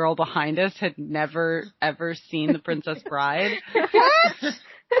 and then the girl behind us had never, ever seen The Princess Bride.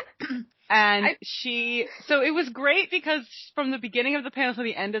 And so it was great because from the beginning of the panel to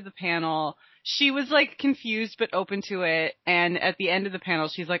the end of the panel, she was confused but open to it. And at the end of the panel,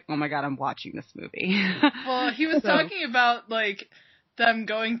 she's like, oh my God, I'm watching this movie. Well, he was talking about them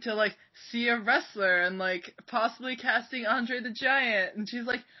going to see a wrestler and possibly casting Andre the Giant, and she's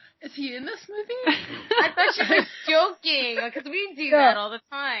like, Is he in this movie? I thought she was joking, because we do that all the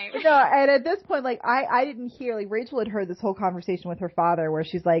time. No, and at this point, like, I didn't hear, like, Rachel had heard this whole conversation with her father where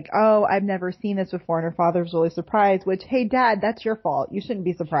she's like, oh, I've never seen this before, and her father's really surprised, which, hey, Dad, that's your fault. You shouldn't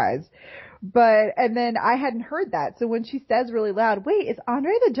be surprised. And then I hadn't heard that, so when she says really loud, wait, is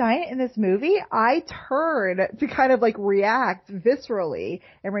Andre the Giant in this movie? I turn to kind of, like, react viscerally,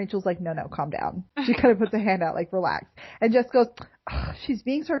 and Rachel's like, no, calm down. She kind of puts a hand out, like, relax. And Jess goes, oh, she's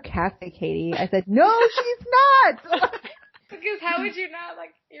being sarcastic, Katie. I said, no, she's not! Because how would you not,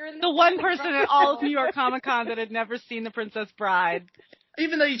 like, you're in the one person at all of New York Comic Con that had never seen The Princess Bride.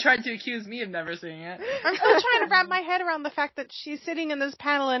 Even though you tried to accuse me of never seeing it. I'm still trying to wrap my head around the fact that she's sitting in this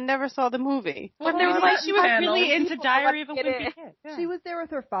panel and never saw the movie. Well, But like she was really into Diary of a Wimpy Kid. Yeah. She was there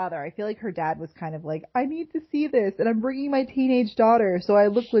with her father. I feel like her dad was kind of like, I need to see this, and I'm bringing my teenage daughter, so I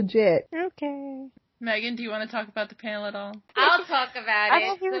look legit. Okay. Megan, do you want to talk about the panel at all? I'll talk about it. I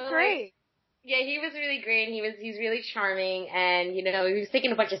thought he was great. Yeah, he was really great, and he's really charming, and, you know, he was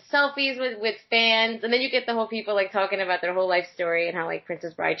taking a bunch of selfies with fans, and then you get the whole people, like, talking about their whole life story and how, like,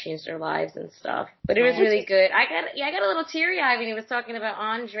 Princess Bride changed their lives and stuff. But it was really good. I got a little teary-eyed when he was talking about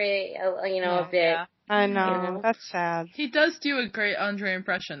Andre, a bit. Yeah. I know. That's sad. He does do a great Andre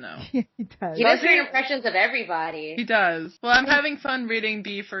impression, though. He does. He does great impressions of everybody. He does. Well, I'm having fun reading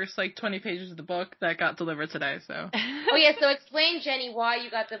the first, 20 pages of the book that got delivered today, so. Oh, yeah, so explain, Jenny, why you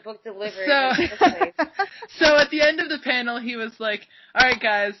got the book delivered. So at the end of the panel, he was like, all right,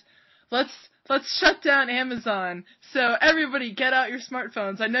 guys, let's shut down Amazon. So everybody get out your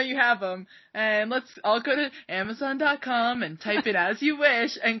smartphones. I know you have them. And let's all go to Amazon.com and type it as you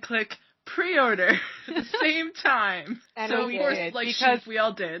wish and click pre-order at the same time. And so, of course, because we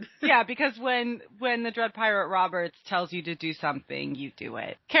all did. Yeah, because when the Dread Pirate Roberts tells you to do something, you do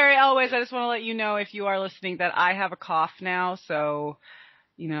it. Carrie, always, I just want to let you know, if you are listening, that I have a cough now, so,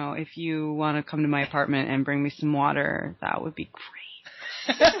 you know, if you want to come to my apartment and bring me some water, that would be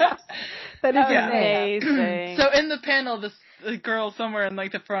great. That is amazing. So in the panel, the girl somewhere in,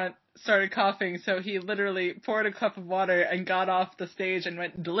 the front started coughing, so he literally poured a cup of water and got off the stage and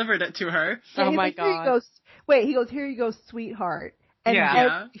went and delivered it to her. Yeah, oh my God. Here you go, sweetheart. And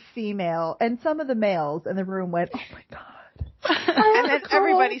every female, and some of the males in the room went, oh my God. And then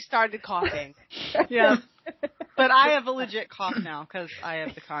everybody started coughing. Yeah. But I have a legit cough now, because I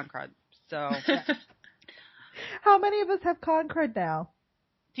have the con crud, so. How many of us have con crud now?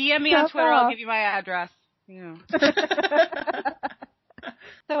 DM me on Twitter, I'll give you my address. Yeah.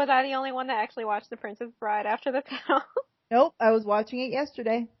 So was I the only one that actually watched The Princess Bride after the panel? Nope, I was watching it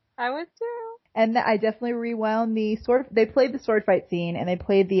yesterday. I was too. And I definitely rewound they played the sword fight scene, and they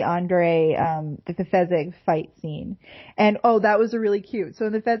played the Andre, the Fezzik fight scene. And, that was really cute. So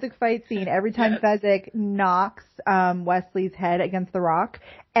in the Fezzik fight scene, every time Fezzik knocks, Wesley's head against the rock,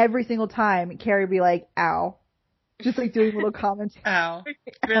 every single time, Carrie would be like, ow. Just doing little comments. Ow.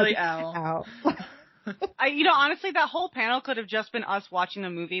 Really ow. Ow. Honestly, that whole panel could have just been us watching the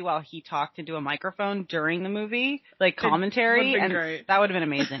movie while he talked into a microphone during the movie, commentary, and great. That would have been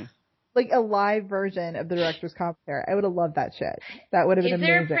amazing. A live version of the director's commentary. I would have loved that shit. That would have been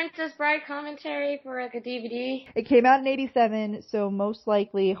amazing. Is there a Princess Bride commentary for a DVD? It came out in 1987, so most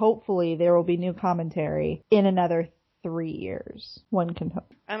likely, hopefully, there will be new commentary in another 3 years. One can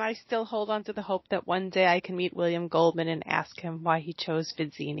hope. And I still hold on to the hope that one day I can meet William Goldman and ask him why he chose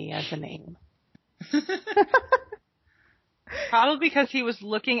Vizzini as a name. Probably because he was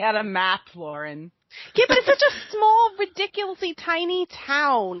looking at a map, Lauren. Yeah, but it's such a small, ridiculously tiny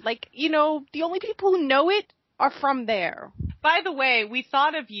town. The only people who know it are from there. By the way, we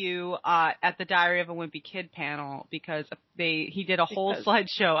thought of you at the Diary of a Wimpy Kid panel because he did a whole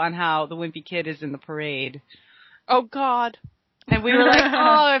slideshow on how the Wimpy Kid is in the parade. Oh, God. And we were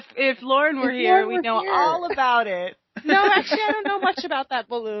like, if Lauren were here, we'd know all about it. No, actually, I don't know much about that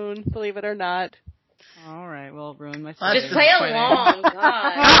balloon, believe it or not. All right, well, ruin my story. Just play along,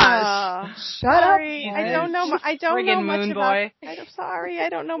 God. Shut up. I don't know much Moon about. I'm sorry, I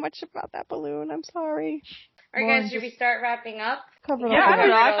don't know much about that balloon. I'm sorry. All right, guys, should we start wrapping up? I don't know.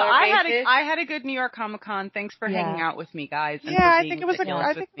 I had a good New York Comic Con. Thanks for hanging out with me, guys. I think it was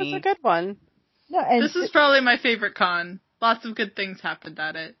a good one. No, this is probably my favorite con. Lots of good things happened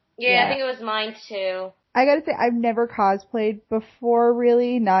at it. Yeah, I think it was mine too. I gotta say, I've never cosplayed before,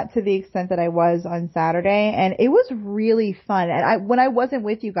 really, not to the extent that I was on Saturday, and it was really fun. And when I wasn't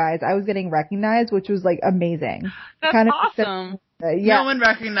with you guys, I was getting recognized, which was, amazing. That's awesome. No one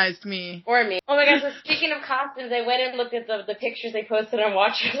recognized me. Or me. Oh my gosh, so speaking of costumes, I went and looked at the pictures they posted on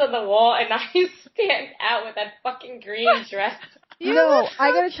Watchers on the Wall, and I stand out with that fucking green dress. No,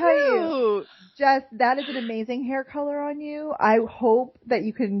 I gotta tell you, Jess, that is an amazing hair color on you. I hope that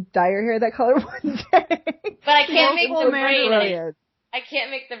you can dye your hair that color one day. But I can't make the braid. I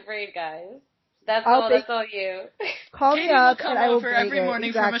can't make the braid, guys. That's all you. Call me up and I will braid every it.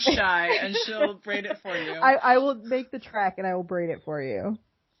 morning from a shy, and she'll braid it for you. I will make the track and I will braid it for you.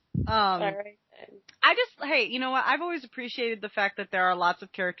 All right. Hey, you know what? I've always appreciated the fact that there are lots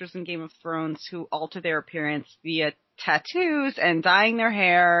of characters in Game of Thrones who alter their appearance via tattoos and dyeing their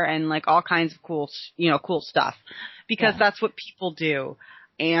hair and like all kinds of cool stuff, because that's what people do.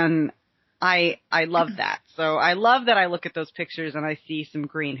 And I love that. So I love that I look at those pictures and I see some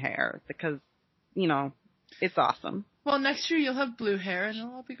green hair because, it's awesome. Well, next year you'll have blue hair and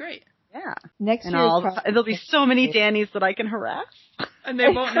it'll all be great. Yeah. Next year there'll be so many Dannys that I can harass. And they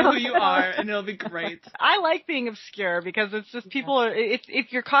won't know who you are, and it'll be great. I like being obscure because it's just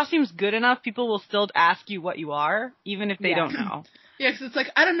if your costume's good enough, people will still ask you what you are, even if they don't know. Yeah, because it's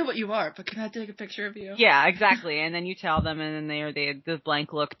like, I don't know what you are, but can I take a picture of you? Yeah, exactly. And then you tell them, and then the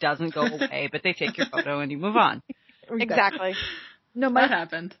blank look doesn't go away, but they take your photo and you move on. Exactly. No, that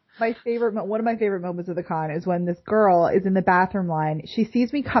happened. One of my favorite moments of the con is when this girl is in the bathroom line. She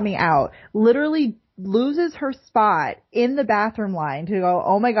sees me coming out, literally loses her spot in the bathroom line to go,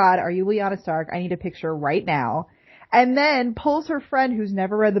 oh my God, are you Lyanna Stark? I need a picture right now. And then pulls her friend who's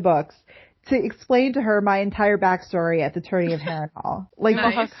never read the books to explain to her my entire backstory at the Tourney of Harrenhal. Like,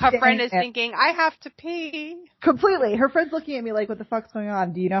 nice. Her friend is thinking, I have to pee. Completely. Her friend's looking at me like, what the fuck's going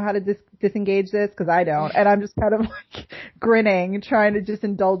on? Do you know how to disengage this? Because I don't. And I'm just kind of like grinning, trying to just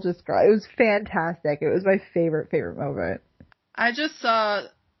indulge this girl. It was fantastic. It was my favorite moment. I just saw,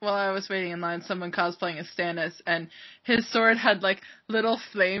 while I was waiting in line, someone cosplaying as Stannis, and his sword had like little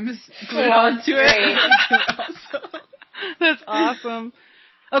flames glued onto it. That's awesome.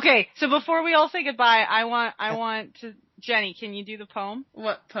 Okay, so before we all say goodbye, I want to, Jenny, can you do the poem?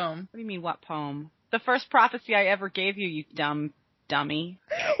 What poem? What do you mean, what poem? The first prophecy I ever gave you, you dumb dummy.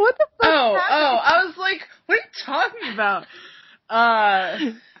 What the fuck? I was like, what are you talking about?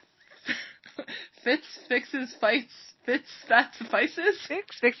 Fits, fixes, fights, fits, that suffices?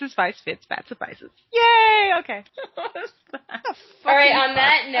 Fixes, fights, fits, that suffices. Yay! Okay. What is that? Alright, on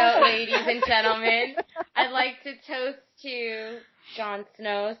that note, ladies and gentlemen, I'd like to toast to Jon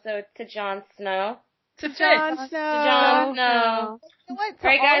Snow, so to Jon Snow. To Jon Snow. To Jon Snow. Alright,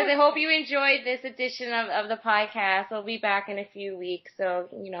 guys, I hope you enjoyed this edition of the podcast. We'll be back in a few weeks, so,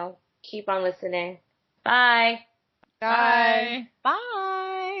 keep on listening. Bye. Bye.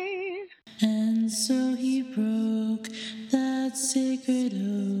 Bye. And so he broke that sacred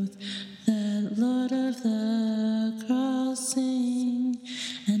oath, that Lord of the Crossing,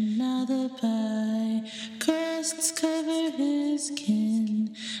 and now the pie crusts cover his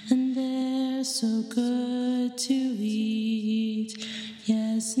kin, and they're so good to eat.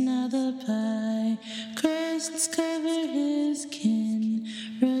 Yes, now the pie crusts cover his kin,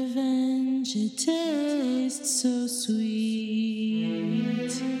 revenge, it tastes so sweet.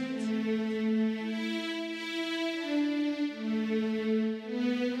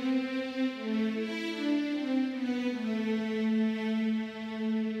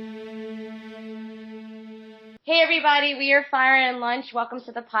 Hey everybody, we are Fire and Lunch. Welcome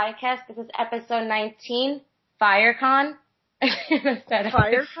to the podcast. This is episode 19, FireCon.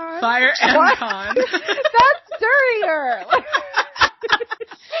 FireCon? Fire and Con. That's dirtier!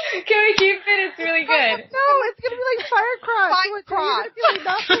 Can we keep it? It's really good. No, it's gonna be like Firecross.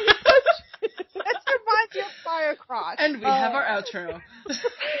 Let's remind you of Firecross. And we have our outro.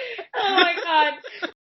 Oh my God.